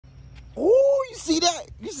Ooh, you see that?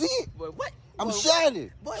 You see it? Boy, what? I'm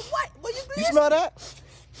shining. Boy, what? What You smell that?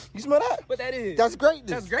 You smell that? What that is? That's greatness.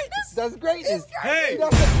 That's greatness? That's greatness. Hey,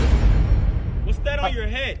 what's that on your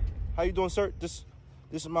head? How you doing, sir? This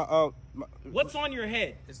is my What's on your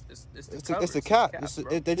head? It's the cap.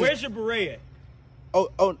 Where's your beret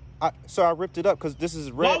at? Sir, I ripped it up because this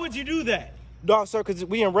is red. Why would you do that? No, sir, because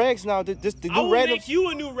we in rags now. The I new will red. make you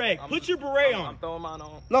a new rag. Put your beret on. I'm throwing mine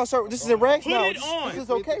on. No, sir, this is in rags Put now. it on. This is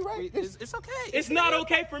okay, right? It's okay. It's not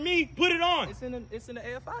okay for me. Put it on. It's in the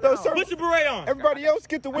AFI No, now. sir. Put your beret on. Everybody else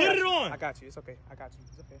get the Put wear. it on. I got you. It's okay. I got you.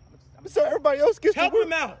 It's okay. Sir, everybody else gets Help the wear.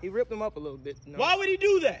 him out. He ripped him up a little bit. No. Why would he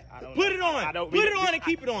do that? don't Put know. it on. I don't- Put it on and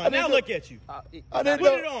keep it on. Now look at you. I didn't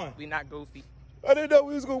Put know. it on. We not goofy. I didn't know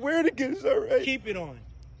we was gonna wear it again, sir. Right? Keep it on.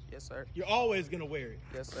 Yes, sir. You're always gonna wear it.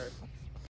 Yes, sir.